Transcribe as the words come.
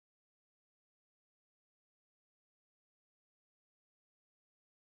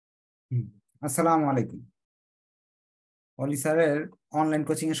হুম, আসসালামু আলাইকুম। অলি স্যারের অনলাইন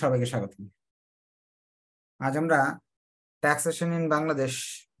কোচিং এ সবাইকে স্বাগত। আজ আমরা ট্যাক্সেশন ইন বাংলাদেশ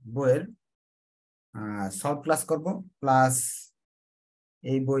বইয়ের সলভ ক্লাস করব, প্লাস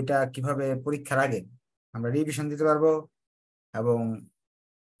এই বইটা কিভাবে পরীক্ষার আগে আমরা রিভিশন দিতে পারবো এবং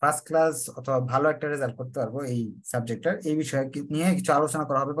ফার্স্ট ক্লাস অথবা ভালো একটা রেজাল্ট করতে পারবো এই সাবজেক্টটার, এই বিষয়ে নিয়ে কিছু আলোচনা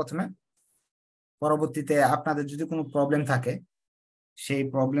করা হবে প্রথমে। পরবর্তীতে আপনাদের যদি কোনো প্রবলেম থাকে সেই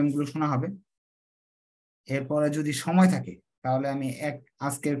প্রবলেমগুলো শোনা হবে। এরপরে যদি সময় থাকে তাহলে আমি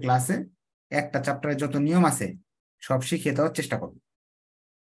আজকের ক্লাসে একটা চ্যাপ্টারে যত নিয়ম আছে সব শিখিয়ে দেওয়ার চেষ্টা করব।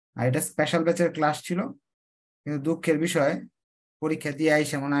 আর এটা স্পেশাল ব্যাচের ক্লাস ছিল, কিন্তু দুঃখের বিষয় পরীক্ষা দিয়ে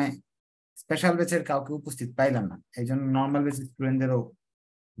আইসে মনে হয় স্পেশাল ব্যাচের কাউকে উপস্থিত পাইলাম না, এই জন্য নর্মাল ব্যাচের স্টুডেন্টদেরও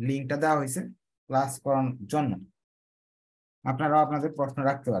লিঙ্কটা দেওয়া হয়েছে ক্লাস করানোর জন্য। আপনারাও আপনাদের প্রশ্ন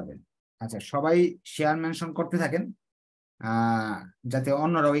রাখতে পারবেন। আচ্ছা, সবাই শেয়ার মেনশন করতে থাকেন যাতে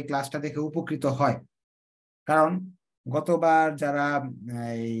অন্যরাও এই ক্লাসটা দেখে উপকৃত হয়। কারণ গতবার যারা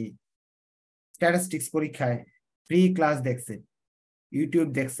এই স্ট্যাটিস্টিক্স পরীক্ষায় ফ্রি ক্লাস দেখছে, ইউটিউব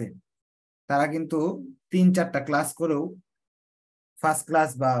দেখছে, তারা কিন্তু 3-4টা ক্লাস করেও ফার্স্ট ক্লাস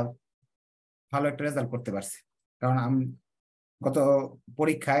বা ভালো একটা রেজাল্ট করতে পারছে। কারণ গত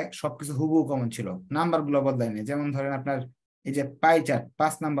পরীক্ষায় সবকিছু হুবহু কমন ছিল, নাম্বার গুলো বদলায়নি। যেমন ধরেন আপনার এই যে পাই চার্ট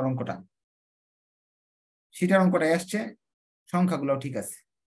 5 নাম্বার অঙ্কটা, সেটার অঙ্কটা আসছে, সংখ্যাগুলো ঠিক আছে।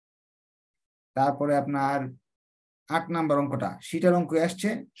 তারপরে আপনার 8 নাম্বার অঙ্কটা, সেটার অঙ্ক আসছে,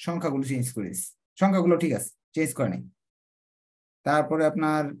 সংখ্যাগুলো চেঞ্জ করেছে, সংখ্যাগুলো ঠিক আছে, চেঞ্জ করে নাই। তারপরে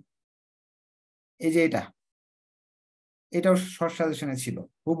আপনার এই যে এটাও শর্ট সাজেশনে ছিল,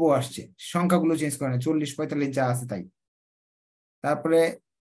 হুবহু আসছে, সংখ্যাগুলো চেঞ্জ করে না, 40-45 যা আছে তাই। তারপরে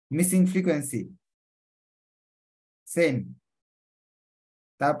মিসিং ফ্রিকোয়েন্সি সেম।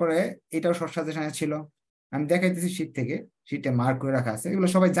 তারপরে এটাও শর্ট সাজেশনে ছিল, আমি দেখাইতেছি শীট থেকে, শীটে মার্ক করে রাখা আছে, এগুলো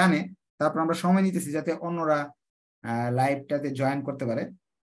সবাই জানে। তারপর আমরা সময় নিতেছি যাতে অন্যরা লাইভটাতে জয়েন করতে পারে।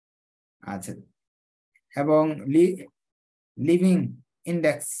 আচ্ছা, এবং লিভিং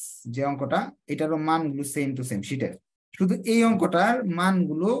ইন্ডেক্স যে অঙ্কটা, এটারও মানগুলো সেম টু সেম শীটের, শুধু এই অঙ্কটার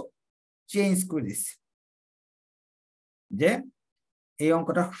মানগুলো চেঞ্জ করে দিচ্ছে। যে এই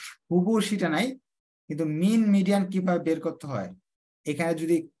অঙ্কটা হুবহু শীটে নাই, কিন্তু মিন মিডিয়ান কিভাবে বের করতে হয়, এখানে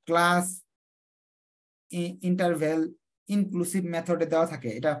যদি ক্লাস ইন্টারভ্যাল ইনক্লুসিভ মেথডে দেওয়া থাকে,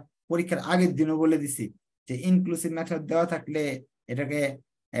 এটা পরীক্ষার আগের দিনও বলে দিছি যে ইনক্লুসিভ মেথড দেওয়া থাকলে এটাকে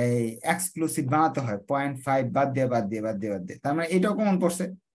এই এক্সক্লুসিভ বানাতে হয়, 0.5 বাদ দিয়ে বাদ দিয়ে বাদ দিয়ে বাদ দিয়ে। তার মানে এটাও কমন পড়ছে,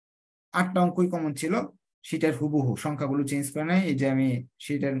 8টা অঙ্কই কমন ছিল, শীটের হুবহু, সংখ্যাগুলো চেঞ্জ করে নাই। এই যে আমি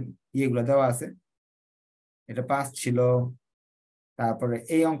শীটের ইয়েগুলো দেওয়া আছে, এটা 5 ছিল। তারপরে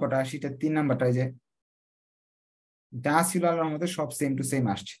এই অঙ্কটা শীটের 3 নাম্বারটা, যে যা ছিল আল্লাহর মধ্যে সব সেম টু সেম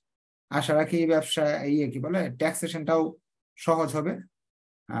আসছে। আশা রাখি এই ব্যবসা কি বলে ট্যাক্সেশনটাও সহজ হবে,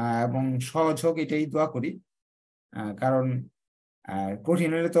 এবং সহজ হোক এটাই দোয়া করি। কারণ কঠিন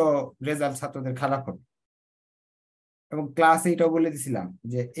হলে তো রেজাল্ট ছাত্রদের খারাপ হবে। এবং ক্লাসে এটাও বলে দিছিলাম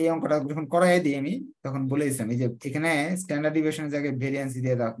যে এই অঙ্কটা যখন করাই দিই আমি, তখন বলে দিছিলাম এই যে এখানে স্ট্যান্ডার্ড ডিভিশনের জায়গায় ভেরিয়েন্স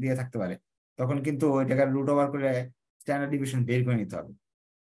দিয়ে থাকতে পারে, তখন কিন্তু এটাকে রুট ওভার করে স্ট্যান্ডার্ড ডিভিশন বের করে নিতে হবে।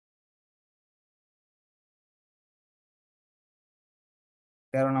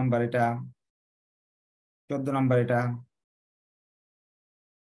 13 নম্বর এটা, 14 নম্বর এটা,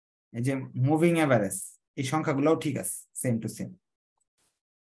 এই যে মুভিং এভারেজ, এই সংখ্যাগুলোও ঠিক আছে, সেম টু সেম।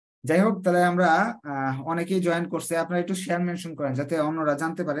 যাই হোক, তাহলে আমরা অনেকেই জয়েন করছে, আপনারা একটু শেয়ার মেনশন করেন যাতে অন্যরা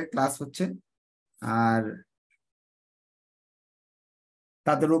জানতে পারে ক্লাস হচ্ছে আর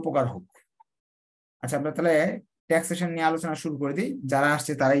তাদের উপকার হোক। আচ্ছা, আমরা তাহলে ট্যাক্সেশন নিয়ে আলোচনা শুরু করে দিই, যারা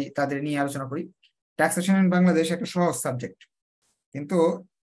আসছে তাদের নিয়ে আলোচনা করি। ট্যাক্সেশন ইন বাংলাদেশ একটা সহজ সাবজেক্ট, কিন্তু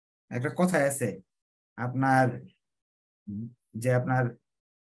একটা কথাই আছে আপনার, আপনার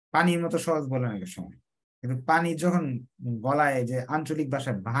পানির মতো সহজ বলে অনেক সময়, কিন্তু পানি যখন গলায়, যে আঞ্চলিক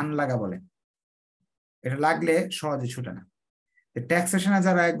ভাষায় ভান লাগা বলে, এটা লাগলে সহজে ছুটে না। ট্যাক্সেশনে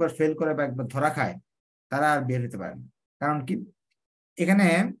যারা একবার ফেল করে বা একবার ধরা খায়, তারা আর বের হতে পারে না। কারণ কি, এখানে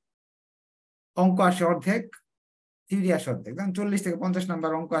অঙ্ক আসে অর্ধেক, থিওরি আসে অর্ধেক, 40 থেকে 50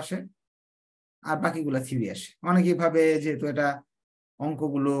 নাম্বার অঙ্ক আসে, আর বাকিগুলো থিওরি আসে। অনেকেই ভাবে যেহেতু এটা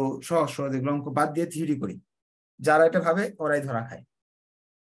অঙ্কগুলো সহজ সহজ, এগুলো অঙ্ক বাদ দিয়ে থিওরি করি, যারা এটা ভাবে ওরাই ধরা খায়।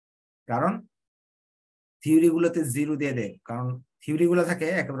 কারণ থিওরি গুলোতে 0 দিয়ে দেয়, কারণ থিওরি গুলো থাকে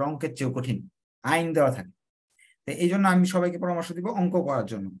একেবারে অঙ্কের চেয়েও কঠিন, আইন দেওয়া থাকে। এই জন্য আমি সবাইকে পরামর্শ দিব অঙ্ক করার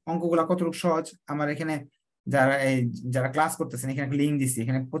জন্য। অঙ্কগুলা কতটুকু সহজ, আমার এখানে যারা ক্লাস করতেছেন, এখানে লিঙ্ক দিচ্ছি,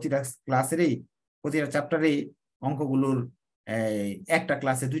 এখানে প্রতিটা ক্লাসেরই, প্রতিটা চ্যাপ্টারেই অঙ্কগুলোর একটা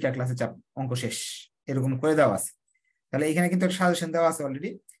ক্লাসে 2টা ক্লাসে অঙ্ক শেষ, এরকম করে দেওয়া আছে। তাহলে এখানে কিন্তু একটা সাজেশন দেওয়া আছে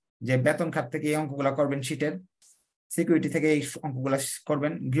অলরেডি, যে বেতন খাত থেকে এই অঙ্কগুলা করবেন শীটের, সিকিউরিটি থেকে এই অঙ্কগুলা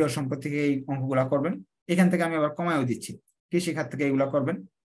করবেন, গৃহ সম্পদ থেকে এই অঙ্কগুলা করবেন, এখান থেকে আমি আবার কমায়ও দিচ্ছি, কৃষি খাত থেকে এইগুলা করবেন।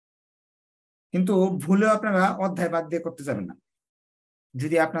 কিন্তু ভুলেও আপনারা অধ্যায় বাদ দিয়ে করতে যাবেন না।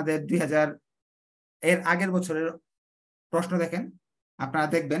 যদি আপনাদের 2000 এর আগের বছরের প্রশ্ন দেখেন, আপনারা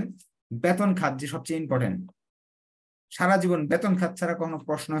দেখবেন বেতন খাত যে সবচেয়ে ইম্পর্টেন্ট, সারা জীবন বেতন খাত ছাড়া কোনো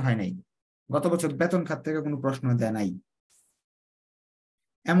প্রশ্ন হয় নাই। গত বছর বেতন খাত থেকে কোনো প্রশ্ন দেয় নাই।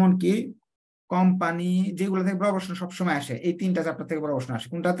 এমনকি কোম্পানি যেগুলো থেকে বড় প্রশ্ন সবসময় আসে, এই 3টা চ্যাপ্টার থেকে বড় প্রশ্ন আসে।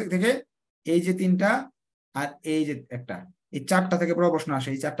 কোনটা থেকে? এই যে 3টা আর এই যে একটা, এই 4টা থেকে বড় প্রশ্ন আসে।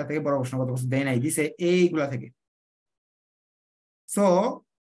 এই 4টা থেকে বড় প্রশ্ন গত বছর দেয় নাই, দিছে এইগুলা থেকে। সো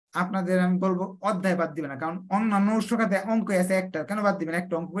আপনাদের আমি বলবো অধ্যায় বাদ দিবেন না, কারণ অন্যান্য উৎস খাতে অঙ্ক আছে একটা, কেন বাদ দিবেন?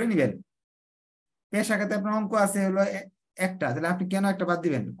 একটা অঙ্ক করে নিবেন। পেশা খাতে আপনার অঙ্ক আছে হলো একটা, তাহলে আপনি কেন একটা বাদ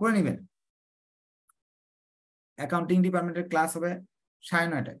দিবেন? করে নিবেন। অ্যাকাউন্টিং ডিপার্টমেন্টের ক্লাস হবে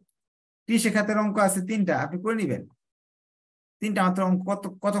 9:30টায়। কৃষি খাতের অঙ্ক আছে 3টা, আপনি করে নিবেন। 3টা মাত্র অঙ্ক,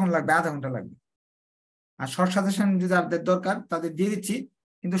 কতক্ষণ লাগবে? আধা ঘন্টা লাগবে। আর শর্ট সাজেশন যদি আপনাদের দরকার তাদের দিয়ে দিচ্ছি,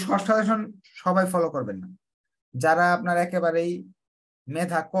 কিন্তু শর্ট সাজেশন সবাই ফলো করবেন না। যারা আপনার একেবারেই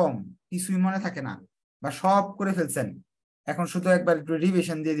মেধা কম, কিছুই মনে থাকে না, বা সব করে ফেলছেন, এখন শুধু একবার একটু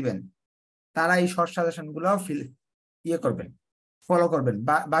রিভিশন দিয়ে দিবেন, তারা এই শর্ট সাজেশন গুলো করবেন, ফলো করবেন।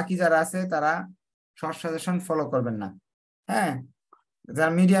 বাকি যারা আছে তারা শর্ট সাজেশন ফলো করবেন না। হ্যাঁ,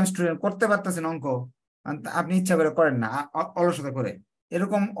 যারা মিডিয়াম স্টুডেন্ট করতে পারতেছেন অঙ্ক, আপনি ইচ্ছা করে করেন না, অলসতা করে,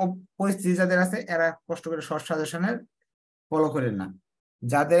 এরকম পরিস্থিতি যাদের আছে, এরা কষ্ট করে শর্ট সাজেশনের ফলো করেন না।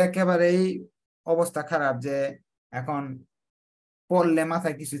 যাদের একেবারেই অবস্থা খারাপ, যে এখন পড়লে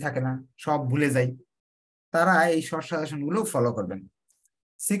মাথায় কিছু থাকে না, সব ভুলে যায়, তারা এই শর্ট সাজেশন গুলো ফলো করবেন।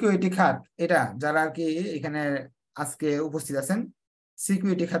 সিকিউরিটি খাত, এটা যারা আর কি এখানে আজকে উপস্থিত আছেন,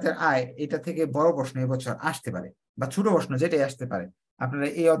 সিকিউরিটি খাতের আয়, এটা থেকে বড় প্রশ্ন এবছর আসতে পারে, বা ছোট প্রশ্ন যেটাই আসতে পারে, আপনারা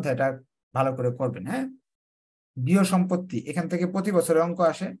এই অধ্যায়টা ভালো করে করবেন। হ্যাঁ, গৃহ সম্পত্তি, এখান থেকে প্রতি বছর অঙ্ক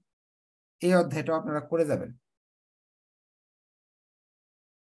আসে, এই অধ্যায়টা আপনারা করে যাবেন।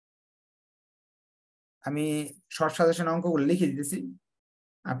 আমি শর্ট সাজেশন অঙ্কগুলো লিখে দিতেছি,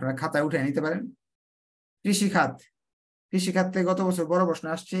 আপনারা খাতায় উঠে নিতে পারেন। কৃষি খাত, কৃষি খাত থেকে গত বছর বড় প্রশ্ন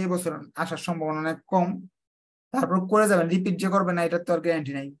আসছে, এই বছর আসার সম্ভাবনা অনেক কম। তারপর করে যাবেন, রিপিট যে করবেন না এটার তো আর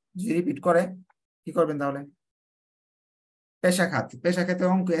গ্যারান্টি নাই। যদি রিপিট করে কি করবেন তাহলে? পেশা খাত, পেশা খাতে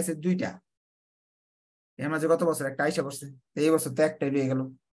অঙ্ক আছে 2টা, এর মাঝে গত বছর একটা আইসা পড়ছে, এই বছর তো একটাই রয়ে গেল।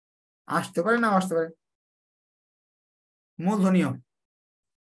 আসতে পারে, না আসতে পারে। মূলধনীয়,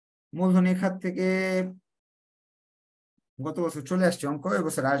 মূলধনী খাত থেকে গত বছর চলে আসছে অঙ্ক,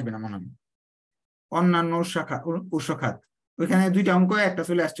 এবছর আসবে না মনে হয়। অন্যান্য উৎস খাত, ওইখানে 2টা অঙ্ক, একটা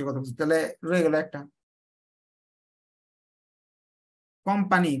চলে আসছে গত বছর, তাহলে রয়ে গেল একটা।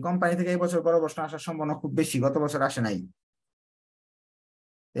 কোম্পানি, কোম্পানি থেকে এই বছর বড় প্রশ্ন আসার সম্ভাবনা খুব বেশি, গত বছর আসে নাই।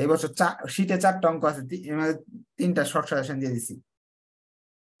 এই বছর শীটে 4টা অঙ্ক আছে, 3টা শর্ট সাজেশন দিয়ে দিছি।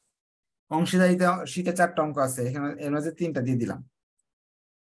 অংশীদারিতে শীটে 4টা অঙ্ক আছে, এখানে এর মাঝে 3টা দিয়ে দিলাম।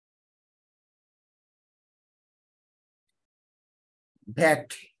 ভ্যাট,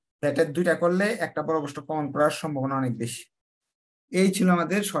 ভ্যাটের 2টা করলে একটা বড় প্রশ্ন কমন করার সম্ভাবনা অনেক বেশি। এই ছিল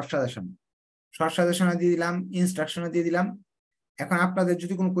আমাদের শর্ট সাজেশন। শর্ট সাজেশনে দিয়ে দিলাম, ইনস্ট্রাকশনে দিয়ে দিলাম। এখন আপনাদের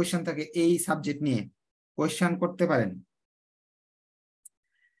যদি কোনো কোয়েশ্চেন থাকে এই সাবজেক্ট নিয়ে, কোয়েশ্চেন করতে পারেন।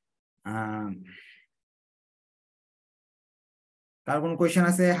 কার কোনো কোয়েশ্চেন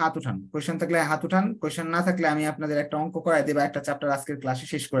আছে হাত উঠান, কোয়েশ্চেন থাকলে হাত উঠান, কোয়েশ্চেন না থাকলে আমি আপনাদের একটা অঙ্ক করাই দিই, বা একটা চ্যাপ্টার আজকের ক্লাসে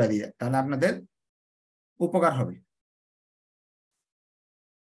শেষ করে দিই, তাহলে আপনাদের উপকার হবে।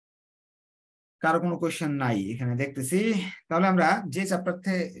 কারো কোনো কোয়েশ্চেন নাই এখানে দেখতেছি, তাহলে আমরা যে চ্যাপ্টার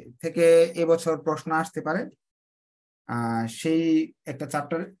থেকে এবছর প্রশ্ন আসতে পারে সেই একটা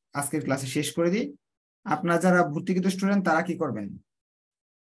চ্যাপ্টার আজকের ক্লাসে শেষ করে দিই। আপনারা যারা ভর্তিকৃত স্টুডেন্ট তারা কি করবেন,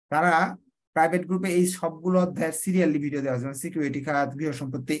 তারা প্রাইভেট গ্রুপে এই সবগুলো অধ্যায়ের সিরিয়ালি ভিডিও দেওয়া, যেমন সিকিউরিটি খাত, গৃহ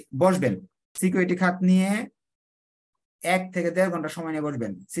সম্পত্তি, বসবেন সিকিউরিটি খাত নিয়ে 1 থেকে 1.5 ঘন্টা সময় নিয়ে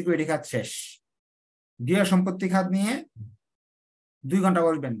বসবেন, সিকিউরিটি খাত শেষ। গৃহ সম্পত্তি খাত নিয়ে 2 ঘন্টা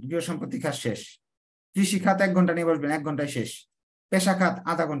বসবেন, গৃহ সম্পত্তি খাত শেষ। কৃষি খাত 1 ঘন্টা নিয়ে বসবেন, 1 ঘন্টায় শেষ। পেশা খাত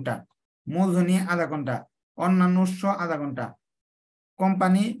আধা ঘন্টা, মূলধনী আধা ঘন্টা, অন্যান্য উৎস আধা ঘন্টা,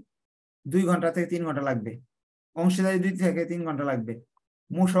 কোম্পানি 2 ঘন্টা থেকে 3 ঘন্টা লাগবে, অংশীদারি 2 থেকে 3 ঘন্টা লাগবে,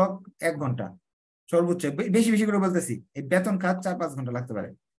 মূসক 1 ঘন্টা সর্বোচ্চ। বেশি বেশি করে বলতেছি, এই বেতন খাত 4-5 ঘন্টা লাগতে পারে।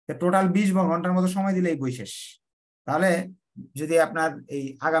 টোটাল 20 ঘন্টার মতো সময় দিলে এই বই শেষ। তাহলে যদি আপনার এই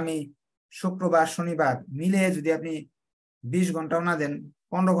আগামী শুক্রবার শনিবার মিলে যদি আপনি 20 ঘন্টাও না দেন,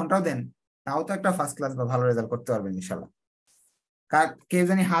 15 ঘন্টাও দেন, তাও তো একটা ফার্স্ট ক্লাস বা ভালো রেজাল্ট করতে পারবেন ইনশাল্লাহ। কেউ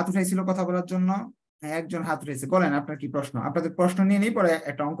জানি হাত উঠাইছিল কথা বলার জন্য? হ্যাঁ, একজন হাত উঠেছে, বলেন আপনার কি প্রশ্ন? আপনাদের প্রশ্ন নিয়ে নিই, পরে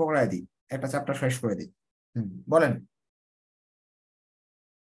একটা অঙ্ক করাই দিই, একটা চ্যাপ্টার শেষ করে দিই। বলেন।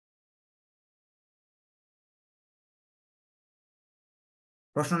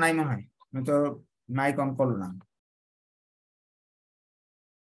 প্রশ্ন নাই মনে হয়, আমি তো মাইক অন করলো না।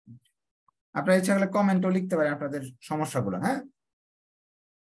 আপনারা ইচ্ছা করলে কমেন্টও লিখতে পারেন আপনাদের সমস্যাগুলো। হ্যাঁ,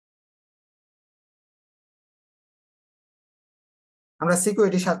 আমরা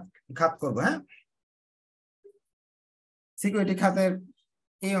সিকিউরিটি খাত করবো। হ্যাঁ, সিকিউরিটি খাতের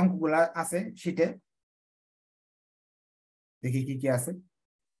এই অঙ্কগুলা আছে শীটে, দেখি কি কি আছে।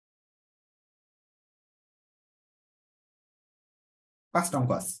 5টা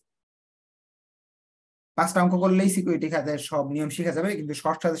অঙ্ক আছে। 5টা অঙ্ক করলেই সিকিউরিটি খাতের সব নিয়ম শিখা যাবে, কিন্তু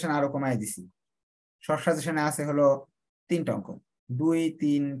শর্ট সাজেশন আরো কমায় দিছি। শর্ট সাজেশনে আছে হলো 3টা অঙ্ক, 2,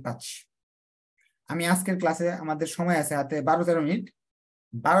 3, 5। আমি আজকের ক্লাসে, আমাদের সময় আছে হাতে 12-13 মিনিট,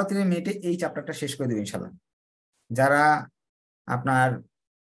 12-13 মিনিটে এই চ্যাপ্টারটা শেষ করে দেবে ইনশাল্লাহ। যারা আপনার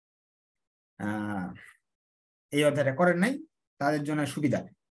এই অধ্যায়টা করেন নাই তাদের জন্য সুবিধা,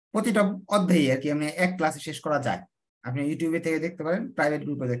 প্রতিটা অধ্যায় আর কি আমি এক ক্লাসে শেষ করা যায়। আপনি ইউটিউবে থেকে দেখতে পারেন, প্রাইভেট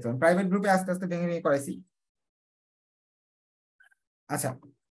গ্রুপে দেখতে পারেন, প্রাইভেট গ্রুপে আস্তে আস্তে ভেঙে ভেঙে করাইছি। আচ্ছা,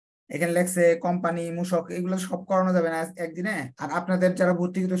 এখানে লেখছে কোম্পানি, মূসক, এগুলো সব করানো যাবে না একদিনে। আর আপনাদের যারা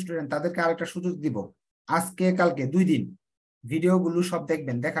ভর্তিকৃত স্টুডেন্ট তাদেরকে আরেকটা সুযোগ দিব, আজকে কালকে 2 দিন ভিডিওগুলো সব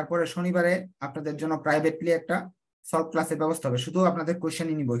দেখবেন, দেখার পরে শনিবারে আপনাদের জন্য প্রাইভেটলি একটা সলভ ক্লাসের ব্যবস্থা হবে। শুধু আপনাদের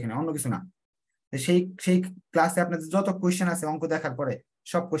কোয়েশ্চেনই নিব এখানে, অন্য কিছু না। সেই সেই ক্লাসে আপনাদের যত কোয়েশ্চেন আছে অঙ্ক দেখার পরে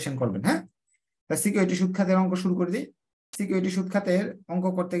সব কোয়েশ্চেন করবেন। হ্যাঁ, তা সিকিউরিটি সুদ খাতের অঙ্ক শুরু করে দিই। সিকিউরিটি সুদ খাতের অঙ্ক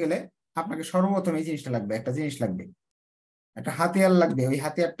করতে গেলে আপনাকে সর্বপ্রথম এই জিনিসটা লাগবে, একটা জিনিস লাগবে, একটা হাতিয়ার লাগবে। ওই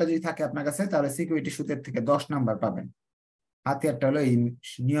হাতিয়ারটা যদি থাকে আপনার কাছে তাহলে সিকিউরিটি সুদের থেকে 10 নাম্বার পাবেন। হাতিয়ারটা হলো এই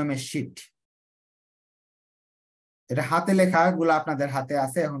নিয়মের শীট। এটা হাতে লেখা গুলো আপনাদের হাতে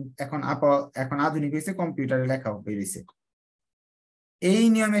আছে, এখন এখন এখন আধুনিক হয়েছে, কম্পিউটারে লেখা বেরিয়েছে। এই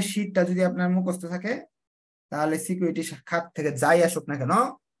নিয়মের শীটটা যদি আপনার মুখস্থ থাকে তাহলে সিকিউরিটি খাত থেকে যাই আসুক না কেন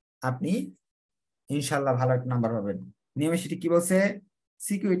আপনি ইনশাল্লাহ ভালো একটা নাম্বার পাবেন। নিয়মের শীটে কি বলছে,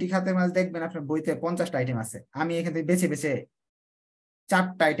 সিকিউরিটি খাতের মাঝে দেখবেন আপনার বইতে 50টা আইটেম আছে, আমি এখান থেকে বেছে বেছে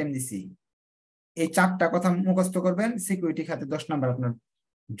 4টা আইটেম দিছি। এই 4টা কথা মুখস্থ করবেন, সিকিউরিটি খাতে 10 নাম্বার আপনার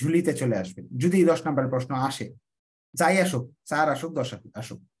ঝুলিতে চলে আসবে, যদি 10 নাম্বারের প্রশ্ন আসে। যাই আসুক, 4 আসুক, 10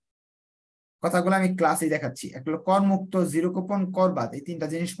 আসুক, কথাগুলো আমি ক্লাসেই দেখাচ্ছি। একটা হলো কর মুক্ত, জিরো কুপন, কর বাদ, এই 3টা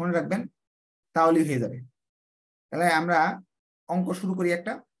জিনিস মনে রাখবেন, তাহলেই হয়ে যাবে। তাহলে আমরা অঙ্ক শুরু করি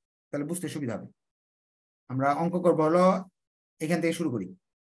একটা, তাহলে বুঝতে সুবিধা হবে। আমরা অঙ্ক করবো হলো, এখান থেকে শুরু করি।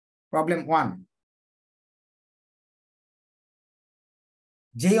 প্রবলেম 1,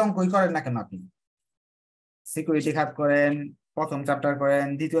 যেই অঙ্কই করেন না কেন আপনি, সিকিউরিটি খাত করেন, প্রথম চ্যাপ্টার করেন,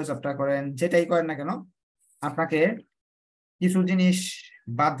 দ্বিতীয় চ্যাপ্টার করেন, যেটাই করেন না কেন আপনাকে কিছু জিনিস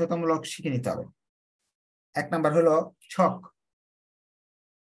বাধ্যতামূলক শিখে নিতে হবে। 1 নাম্বার হলো ছক।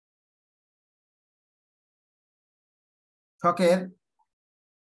 ছকের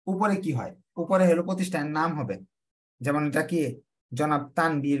উপরে কি হয়, উপরে হলো প্রতিষ্ঠানের নাম হবে, যেমন এটা কি জনাব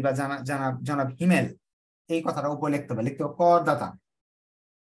তানবীর বা জনাব জনাব হিমেল, এই কথাটা উপরে লিখতে হবে। লিখতে হবে করদাতা,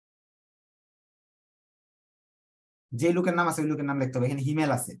 যে লোকের নাম আছে ওই লোকের নাম লিখতে হবে, এখানে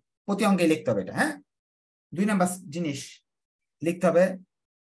হিমেল আছে, প্রতি অঙ্কে লিখতে হবে এটা। হ্যাঁ, 2 নাম্বার জিনিস লিখতে হবে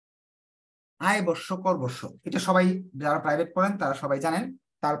আয় বর্ষ, কর বর্ষ। এটা সবাই যারা প্রাইভেট পড়েন তারা সবাই জানেন,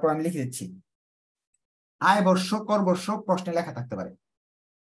 তারপর আমি লিখে দিচ্ছি। আয় বর্ষ, কর বর্ষ প্রশ্নে লেখা থাকতে পারে।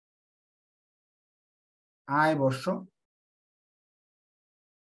 আয় বর্ষ,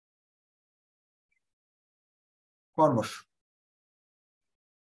 কর বর্ষ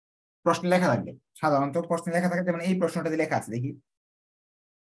প্রশ্নে লেখা থাকবে, সাধারণত প্রশ্নে লেখা থাকে। যেমন এই প্রশ্নটাতে লেখা আছে, দেখি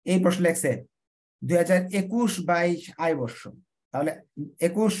এই প্রশ্ন লেখছে 2021-22 আয় বর্ষ। তাহলে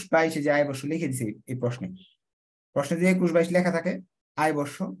 21-22 যে আয় বর্ষ লিখে দিছে এই প্রশ্নে, প্রশ্নে যদি 21-22 লেখা থাকে আয়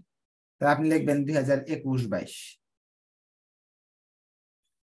বর্ষ, তাহলে আপনি লিখবেন 2021-22।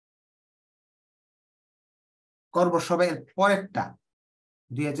 কর বর্ষ হবে পরেরটা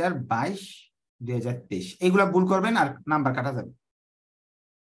 2022-2023, এইগুলা ভুল করবেন আর নাম্বার কাটা যাবে।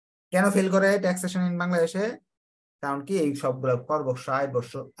 কেন ফেল করে ট্যাক্সেশন ইন বাংলাদেশে? কারণ কি এই সবগুলা কর বর্ষ, আয়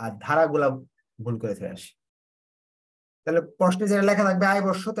বর্ষ আর ধারাগুলা ভুল করে ফেলে আসে। তাহলে প্রশ্নে যেটা লেখা থাকবে আয়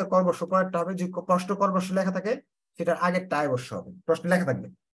বর্ষ, তার কর বর্ষ পরেরটা হবে। যে প্রশ্ন কর বর্ষ লেখা থাকে সেটার আগেরটা আয় বর্ষ হবে, প্রশ্নে লেখা থাকবে।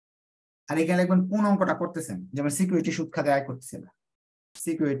 আর এখানে লিখবেন কোন অঙ্কটা করতেছেন, যেমন সিকিউরিটি সুদ খাতে আয় করতেছেন,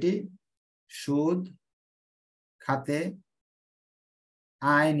 সিকিউরিটি সুদ খাতে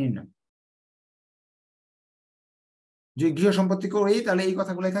আয় নির্ণয়। যদি গৃহ সম্পত্তি করি তাহলে এই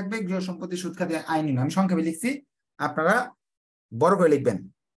কথাগুলোই থাকবে, গৃহ সম্পত্তি সুদ খাতে আয় নির্ণয়। আমি সংক্ষেপে লিখছি, আপনারা বড় করে লিখবেন।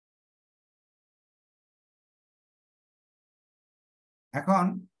 এখন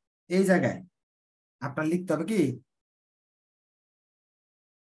এই জায়গায় আপনার লিখতে হবে কি,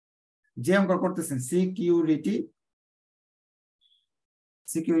 যে অঙ্ক করতেছেন সিকিউরিটি,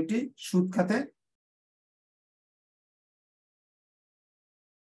 সিকিউরিটি সুদ খাতে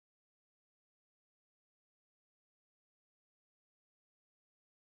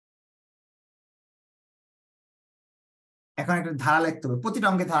এখন একটা ধারা লিখতে হবে, প্রতিটা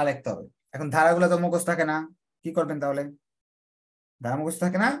অঙ্কে ধারা লিখতে হবে। এখন ধারাগুলো তো মুখস্থ থাকে না, কি করবেন তাহলে? ধারা মুখস্থ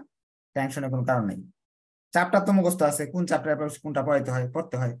থাকে না, টেনশনের কোনো কারণ নেই। চ্যাপ্টার তো মুখস্থ আছে, কোন চ্যাপ্টার কোনটা পড়তে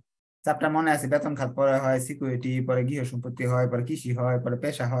হয়। চ্যাপ্টার মনে আছে, বেতন খাত পরে হয়, সিকিউরিটি পরে, গৃহ সম্পত্তি হয়, পরে কৃষি হয়, পরে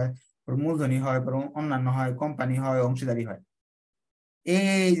পেশা হয়, পরে মূলধনী হয়, পরে অন্যান্য হয়, কোম্পানি হয়, অংশীদারি হয়।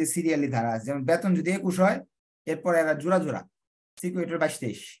 এই যে সিরিয়ালি ধারা আছে, যেমন বেতন যদি 21 হয়, এরপরে এরা জোড়া জোড়া, সিকিউরিটির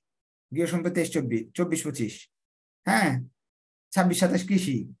 22-23, গৃহ সম্পত্তি 23-24, 24-25, হ্যাঁ, 26-27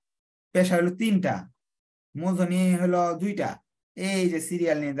 কৃষি, পেশা হলো 3টা, মূলধনী হলো 2টা। এই যে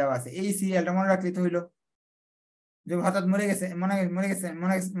সিরিয়াল নিয়ে দেওয়া আছে, এই সিরিয়ালটা মনে রাখলে তো হইলো। যে হঠাৎ মরে গেছে, আপনার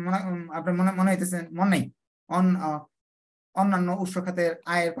মনে হইতেছে মনে নেই, অন্যান্য উৎস খাতের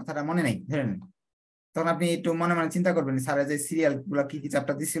আয়ের কথাটা মনে নেই, ধরে নেন। তখন আপনি একটু মনে মনে চিন্তা করবেন, স্যারের যে সিরিয়াল গুলা কি কি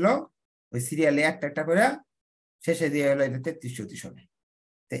চ্যাপ্টার দিছিল, ওই সিরিয়ালে একটা একটা করে শেষে দিয়ে হলো এটা 33-34 হবে।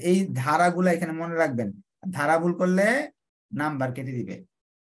 তো এই ধারাগুলা এখানে মনে রাখবেন। ধারা ভুল করলে নাম্বার কেটে দিবে।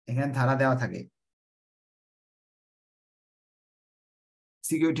 এখানে ধারা দেওয়া থাকে,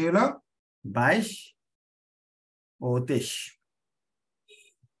 সিকিউরিটি হলো 22 ও 23,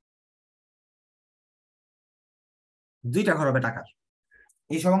 2টা ঘর হবে টাকার,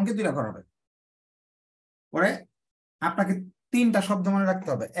 এই সব অঙ্কে 2টা ঘর হবে। পরে আপনাকে 3টা শব্দ মনে রাখতে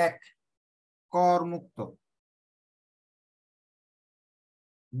হবে। 1, কর মুক্ত।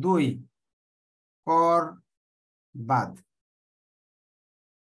 2, কর বাদ,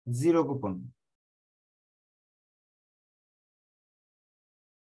 0 কুপন।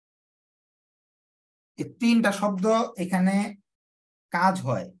 এই 3টা শব্দ এখানে কাজ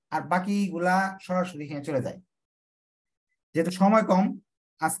হয়, আর বাকিগুলা সরাসরি এখানে চলে যায়। যেহেতু সময় কম,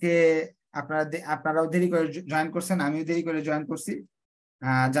 আজকে আপনারাও দেরি করে জয়েন করছেন, আমিও দেরি করে জয়েন করছি,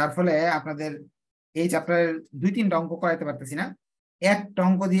 যার ফলে আপনাদের এই চ্যাপ্টারের 2-3টা অঙ্ক করাইতে পারতেছি না। একটা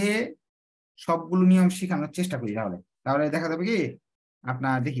অঙ্ক দিয়ে সবগুলো নিয়ম শেখানোর চেষ্টা করি, তাহলে তাহলে দেখা যাবে কি,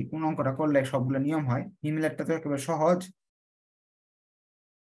 আপনার দেখি কোন অঙ্কটা করলে সবগুলো নিয়ম হয়। হিমিলেটটা তো একেবারে সহজ।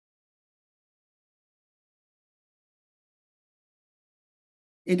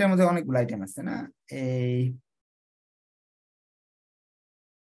 এটার মধ্যে অনেকগুলো আইটেম আছে না, এই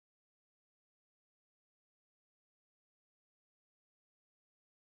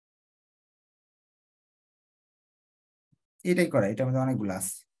এটাই করা, এটার মধ্যে অনেকগুলো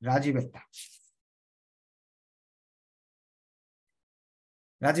আছে।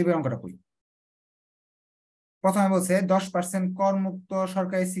 রাজীবের অঙ্কটা কই? প্রথমে বলছে 10% করমুক্ত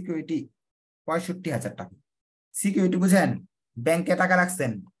সরকারি সিকিউরিটি 65,000 টাকা। সিকিউরিটি বুঝেন, ব্যাংকে টাকা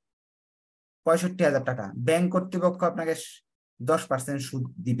রাখছেন 65,000 টাকা, ব্যাংক কর্তৃপক্ষ আপনাকে 10% সুদ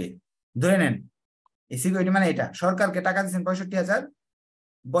দিবে, ধরে নেন। এই সিকিউরিটি মানে এটা, সরকারকে টাকা দিচ্ছেন 65,000,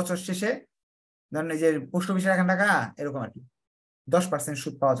 বছর শেষে ধরেন এই যে পোস্ট অফিসে রাখেন টাকা, এরকম আর কি, 10%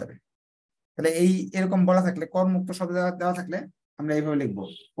 সুদ পাওয়া যাবে। তাহলে এই এরকম বলা থাকলে, করমুক্ত শব্দ দেওয়া থাকলে আমরা এইভাবে লিখবো,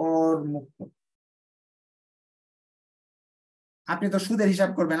 করমুক্ত। আপনি তো সুদের হিসাব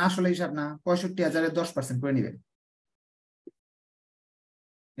করবেন, আসলে হিসাব না, 65,000-এর 10% করে নিবেন।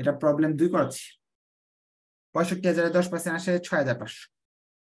 এটা প্রবলেম 2 করাচ্ছি। 65,000-এর 10% আসে 6,500।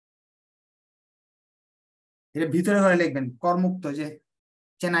 এটা ভিতরে ঘরে লিখবেন, করমুক্ত যে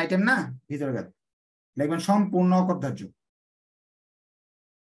চেন আইটেম না, ভিতরে ঘরে লিখবেন সম্পূর্ণ অকরধার্য।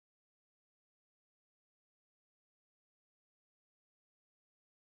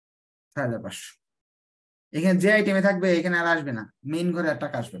 এখানে যে আইটেমে থাকবে এখানে আর আসবে না, মেইন ঘরে আর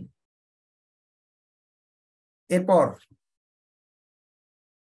টাকা আসবে না। এরপর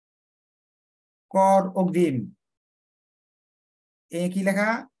কর অগ্রিম, এ কি লেখা?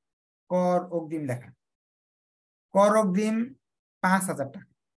 কর অগ্রিম লেখা। কর অগ্রিম 5,000 টাকা।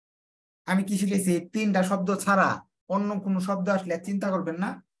 আমি কি শিখেছি? 3টা শব্দ ছাড়া অন্য কোনো শব্দ আসলে চিন্তা করবেন না,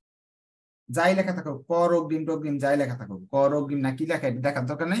 যাই লেখা থাকুক, কর অগ্রিম টগ্রিম যাই লেখা থাকুক, কর অগ্রিম না কি লেখা এটা দেখার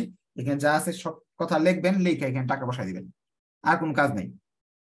দরকার নেই। এখানে যা আছে সব কথা লিখবেন, লিখে এখানে টাকা বসাই দিবেন, আর কোনো কাজ নেই।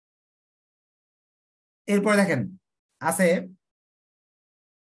 এরপরে দেখেন আছে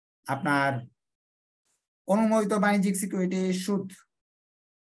আপনার অনুমোদিত বাণিজ্যিক সিকিউরিটি সুদ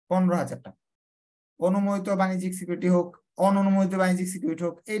 15,000 টাকা। অনুমোদিত বাণিজ্যিক সিকিউরিটি হোক, অননুমোদিত বাণিজ্যিক সিকিউরিটি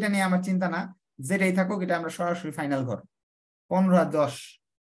হোক, এটা নিয়ে আমার চিন্তা না, যেটাই থাকুক এটা আমরা সরাসরি ফাইনাল ঘর। 15,010,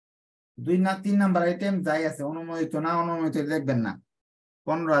 3 নাম্বার আইটেম যাই আছে, অনুমোদিত না অনুমোদিত দেখবেন না।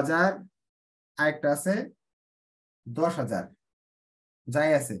 15,000, আরেকটা আছে 10,000,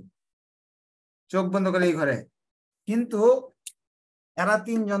 যাই আছে, চোখ বন্ধ করে এই ঘরে। কিন্তু এরা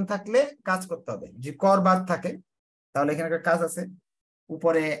 3জন থাকলে কাজ করতে হবে, যে কর বাদ থাকে তাহলে এখানে একটা কাজ আছে,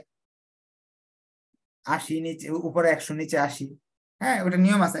 উপরে 80, নিচে উপরে 100, নিচে 80। হ্যাঁ, ওটা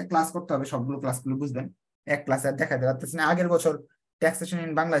নিয়ম আছে, ক্লাস করতে হবে, সবগুলো ক্লাসগুলো বুঝবেন। এক ক্লাসে আর দেখাতে পারতেছি না, আগের বছর ট্যাক্সেশন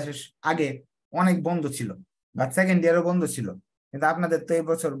ইন বাংলাদেশ আগে অনেক বন্ধ ছিল, বাট সেকেন্ড ইয়ারও বন্ধ ছিল, কিন্তু আপনাদের তো এই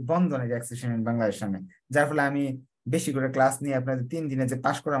বছর বন্ধ নেই ট্যাক্সেশন ইন বাংলাদেশ সামনে, যার ফলে আমি বেশি করে ক্লাস নিয়ে আপনাদের 3 দিনে যে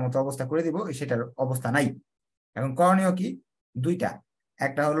পাশ করার মতো অবস্থা করে দিব সেটার অবস্থা নাই। এখন করণীয় কি? দুইটা।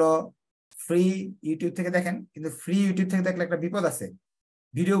 একটা হলো ফ্রি ইউটিউব থেকে দেখেন, কিন্তু ফ্রি ইউটিউব থেকে দেখলে একটা বিপদ আছে,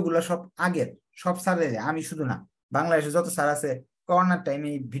 ভিডিওগুলো সব আগের, সব স্যারের, আমি শুধু না, বাংলাদেশে যত স্যার আছে করোনার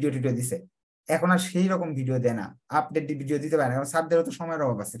টাইমে ভিডিও টিডিও দিছে, এখন আর সেই রকম ভিডিও দেয় না, আপডেট ভিডিও দিতে পারে না, কারণ স্যারদেরও তো সময়ের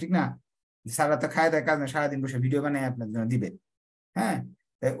অভাব আছে, ঠিক না? স্যাররা তো খায় দেয় কাজ না, সারাদিন বসে ভিডিও বানায় আপনার জন্য দিবে। হ্যাঁ,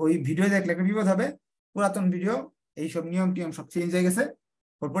 ওই ভিডিও দেখলে একটা বিপদ হবে, পুরাতন ভিডিও, এইসব নিয়ম টিয়ম সব চেঞ্জ হয়ে গেছে,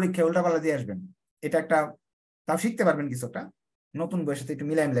 ওর পরীক্ষা উল্টাপাল্টা দিয়ে আসবেন। এটা একটা, তাও শিখতে পারবেন কিছুটা, নতুন বইয়ের সাথে একটু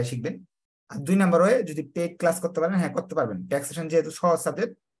মিলাই মিলাই শিখবেন। আর 2 নম্বর হয়ে যদি পেইড ক্লাস করতে পারেন, হ্যাঁ করতে পারবেন, ট্যাক্সেশন যেহেতু সহজ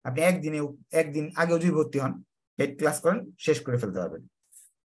সাবজেক্ট, আপনি একদিন আগেও যদি ভর্তি হন, পেইড ক্লাস করেন, শেষ করে ফেলতে পারবেন।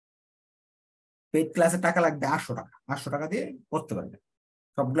 পেইড ক্লাসে টাকা লাগবে 800 টাকা, 800 টাকা দিয়ে করতে পারবেন।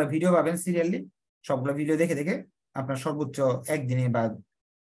 সবগুলা ভিডিও পাবেন সিরিয়ালি, সবগুলা ভিডিও দেখে দেখে আপনার সর্বোচ্চ একদিনে বা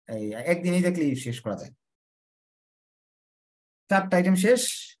একদিনেই দেখলেই শেষ করা যায়। 4টা আইটেম শেষ।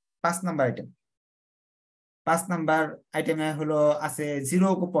 5 নাম্বার আইটেম, 5 নাম্বার আইটেমে হলো আছে জিরো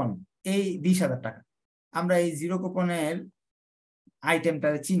কুপন, এই 20,000 টাকা। আমরা এই জিরো কুপনের আইটেমটা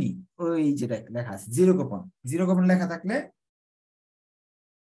চিনি, ওই যেটা লেখা আছে জিরো কুপন, জিরো কুপন লেখা থাকলে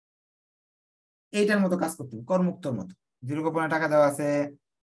এইটার মতো কাজ করতে হবে, করমুক্তর মতো। জিরো কুপনে টাকা দেওয়া আছে,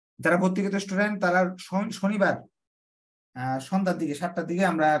 যারা ভর্তিগত স্টুডেন্ট তারা শনিবার সন্ধ্যার দিকে 7টার দিকে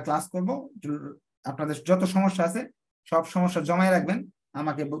আমরা ক্লাস করব। আপনাদের যত সমস্যা আছে সব সমস্যা জমায় রাখবেন,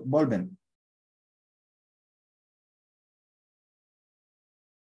 আমাকে বলবেন।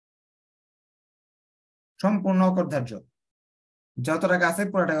 সম্পূর্ণ অকরধার্য, যত টাকা আছে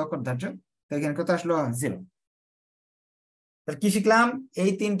পুরো টাকা অকরধার্য, তো এখানে কত আসলো? 0। কি শিখলাম?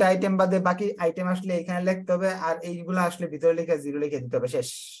 এই 3টা আইটেম বাদে বাকি আইটেম আসলে এখানে লিখতে হবে, আর এইগুলো আসলে ভিতরে লিখে 0 লিখে দিতে হবে, শেষ।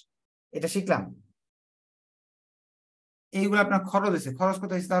 এটা শিখলাম। এইগুলো আপনার খরচ হয়েছে, খরচ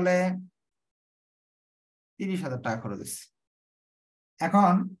কত হয়েছে তাহলে? 30,000 টাকা খরচ হয়েছে।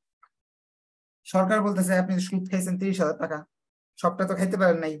 এখন সরকার বলতেছে আপনি সুদ খাইছেন 30,000 টাকা, সবটা তো খাইতে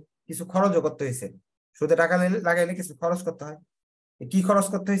পারেন নাই, কিছু খরচও করতে হয়েছে। সুদে টাকা লাগাইলে কিছু খরচ করতে হয়, কি খরচ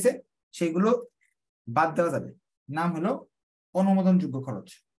করতে হয়েছে সেইগুলো বাদ দেওয়া যাবে, নাম হলো অনুমোদনযোগ্য খরচ।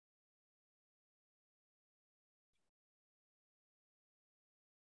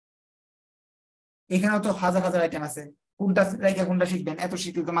 এখানেও তো হাজার হাজার আইটেম আছে, কোনটা রেখে কোনটা শিখবেন, এত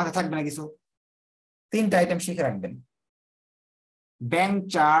শিখলে তো মাথায় থাকবে না কিছু। 3টা আইটেম শিখে রাখবেন: ব্যাংক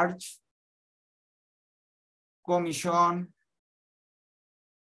চার্জ, কমিশন,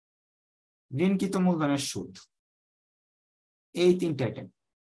 ঋণকৃত মূলধনের সুদ, এই 3টা আইটেম।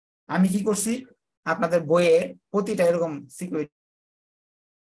 আমি কি করছি, আপনাদের বইয়ে প্রতিটা এরকম সিকিউরিটি,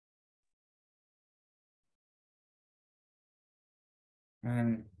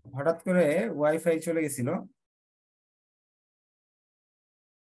 হঠাৎ করে ওয়াইফাই চলে গেছিল,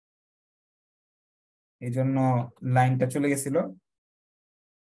 এই জন্য লাইনটা চলে গেছিল।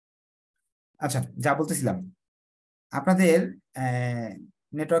 আচ্ছা, যা বলতেছিলাম, আপনাদের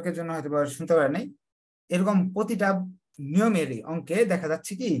নেটওয়ার্কের জন্য হয়তো শুনতে পারেন নাই, এরকম প্রতিটা নিয়মেরই অঙ্কে দেখা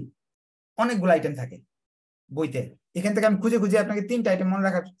যাচ্ছে কি অনেকগুলো আইটেম থাকে বইতে। এখান থেকে আমি খুঁজে খুঁজে আপনাকে 3টা আইটেম মনে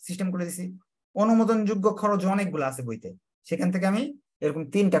রাখার সিস্টেম করে দিছি। অনুমোদনযোগ্য খরচ অনেকগুলো আছে বইতে, সেখান থেকে আমি এরকম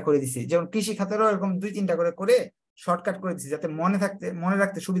 3টা করে দিছি। যেমন কৃষি খাতেরও এরকম 2-3টা করে করে শর্টকাট করে দিছি, যাতে মনে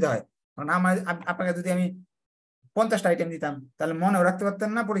রাখতে সুবিধা হয়। কারণ আপনাকে যদি আমি 50টা আইটেম দিতাম তাহলে মনেও রাখতে পারতেন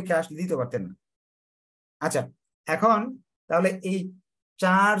না, পরীক্ষা আসলে দিতে পারতেন না। আচ্ছা, এখন তাহলে এই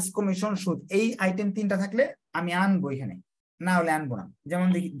চার্জ, কমিশন, সুদ, এই আইটেম 3টা থাকলে আমি আনবো এখানে, না হলে আনবো না। যেমন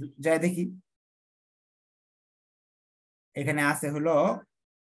দেখি, যাই দেখি, এখানে আছে হলো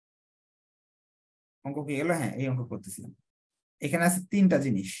অঙ্ক কি গেল, হ্যাঁ এই অঙ্ক করতেছিলাম। এখানে আছে 3টা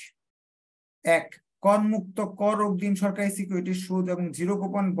জিনিস: 1, করমুক্ত কর অগ্রিম সরকারি সিকিউরিটির সুদ এবং জিরো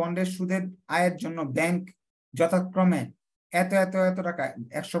কুপন বন্ডের সুদের আয়ের জন্য ব্যাংক যথাক্রমে এত এত এত টাকা,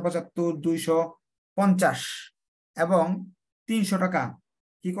 175, 250 এবং 300 টাকা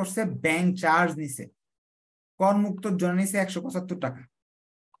কি করছে, ব্যাংক চার্জ নিছে। করমুক্তর জন্য নিছে 175 টাকা,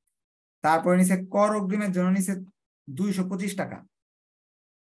 তারপরে নিছে কর অগ্রিমের জন্য নিছে 225 টাকা,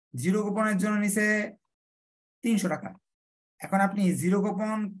 জিরো কুপনের জন্য নিছে 300 টাকা। এখন আপনি জিরো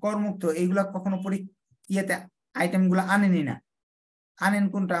কুপন, করমুক্ত, এইগুলা কখনো ইয়েতে আইটেম গুলা আনেনি না, আনেন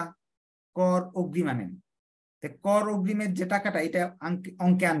কোনটা? কর অগ্রিম আনেন। কর অগ্রিমের যে টাকাটা এটা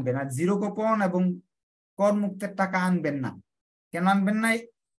অঙ্কে আনবেন, আর জিরো কুপন এবং করমুক্তের টাকা আনবেন না। কেন আনবেন না?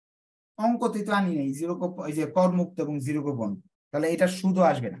 অঙ্কতেই তো আনি নাই জিরো কুপন, এই যে করমুক্ত এবং জিরো কুপন, তাহলে এটা সুদও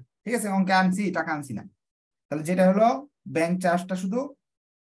আসবে না। ঠিক আছে, অঙ্কে আনছি, টাকা আনছি না। তাহলে যেটা হলো ব্যাংক চার্জটা শুধু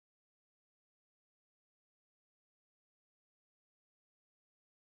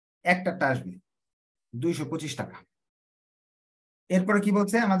একটা আসবে, 225 টাকা। এরপরে কি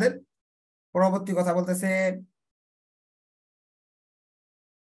বলছে আমাদের পরবর্তী কথা বলতেছে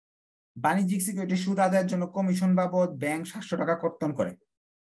বাণিজ্যিক সিকিউরিটি সুদ আদায়ের জন্য কমিশন বাবদ ব্যাংক 700 টাকা কর্তন করে।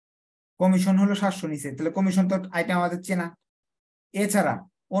 কমিশন হলো 700 নিচে, তাহলে কমিশন তো আইটেম আমাদের চেনা। এছাড়া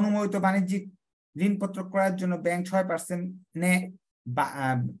অনুমোদিত বাণিজ্যিক ঋণপত্র ক্রয়ের জন্য ব্যাংক 6% নেয়,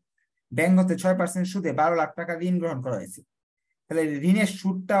 ব্যাংক হতে 6% সুদে 12 লাখ টাকা ঋণ গ্রহণ করা হয়েছে। তাহলে ঋণের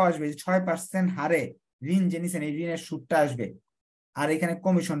সুদটাও আসবে 6% হারে ঋণ যে নিছেন এই ঋণের সুদটা আসবে, আর এখানে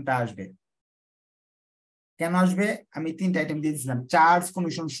কমিশনটা আসবে। কেন আসবে? আমি 3টা আইটেম দিয়ে দিয়েছিলাম, চার্জ,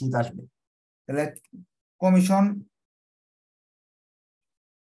 কমিশন, সুদ আসবে। তাহলে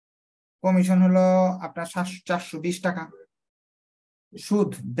কমিশন হলো আপনার 420 টাকা।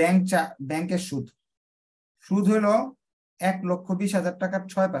 সুদ ব্যাংকের সুদ হলো 1,20,000 টাকার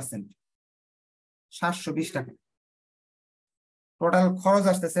 6%, 720 টাকা। টোটাল খরচ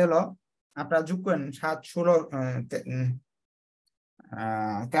আসতেছে হলো আপনারা যোগ করেন 7, 16,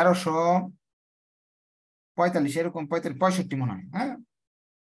 1345 এরকম 65 মনে হয়। হ্যাঁ,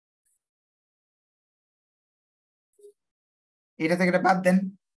 এটা থেকে এটা বাদ দেন,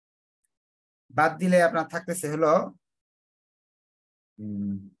 বাদ দিলে আপনার থাকতেছে হলো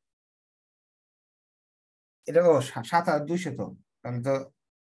এটা 7,200, তো তাহলে তো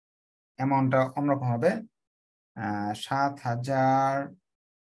অ্যামাউন্টটা অন্যরকম হবে।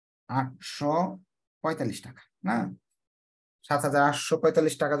 7,845 টাকা না,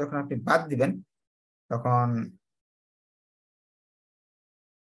 7,845 টাকা যখন আপনি বাদ দিবেন তখন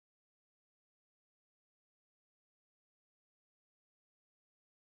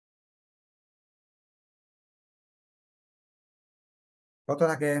কত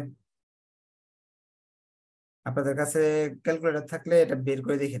থাকে? আপনাদের কাছে ক্যালকুলেটর থাকলে এটা বের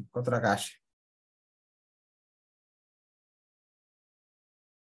করে দেখেন কত টাকা আসে।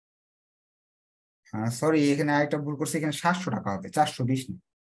 সরি, এখানে আরেকটা ভুল করছি, এখানে 700 টাকা হবে, 420 না।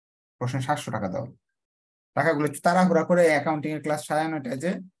 প্রশ্নে 700 টাকা দাও। টাকাগুলো একটু তাড়াহুড়া করে অ্যাকাউন্টিং এর ক্লাস সারানোটা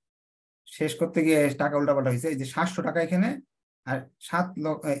যে শেষ করতে গিয়ে টাকা উল্টাপাল্টা হয়েছে। এই যে 700 টাকা এখানে, আর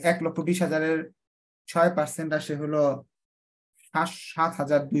 1,20,000-এর 6% আসে হলো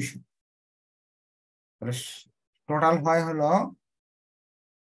 7,200। টোটাল হয় হলো,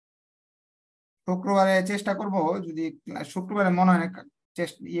 শুক্রবারে চেষ্টা করব, যদি শুক্রবারে মনে হয় না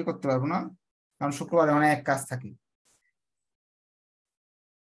ইয়ে করতে পারবো না, কারণ শুক্রবারে অনেক কাজ থাকে।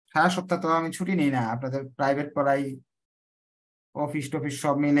 সারা সপ্তাহ তো আমি ছুটি নেই না, আপনাদের প্রাইভেট পড়াই, অফিস টফিস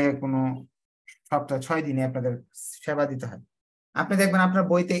সব মিলে কোনো সপ্তাহ 6 দিনে আপনাদের সেবা দিতে হয়। আপনি দেখবেন আপনার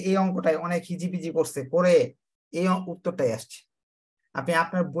বইতে এই অঙ্কটাই অনেক হিজিবিজি করছে, করে এই উত্তরটাই আসছে। আপনি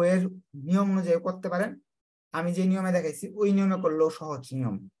আপনার বইয়ের নিয়ম অনুযায়ী করতে পারেন। আমি যে নিয়মে দেখাইছি ওই নিয়মে করলেও সহজ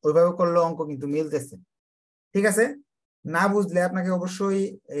নিয়ম, ওইভাবে করলেও অঙ্ক কিন্তু মিলতেছে। ঠিক আছে, না বুঝলে আপনাকে অবশ্যই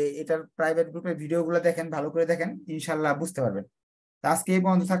এটার প্রাইভেট গ্রুপের ভিডিওগুলো দেখেন, ভালো করে দেখেন, ইনশাল্লাহ বুঝতে পারবেন। আজকে এই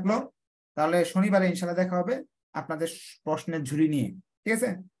পর্যন্ত থাকলো, তাহলে শনিবারে ইনশাল্লাহ দেখা হবে আপনাদের প্রশ্নের ঝুলি নিয়ে। ঠিক আছে,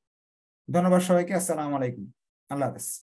 ধন্যবাদ সবাইকে, আসসালামু আলাইকুম, আল্লাহ হাফেজ।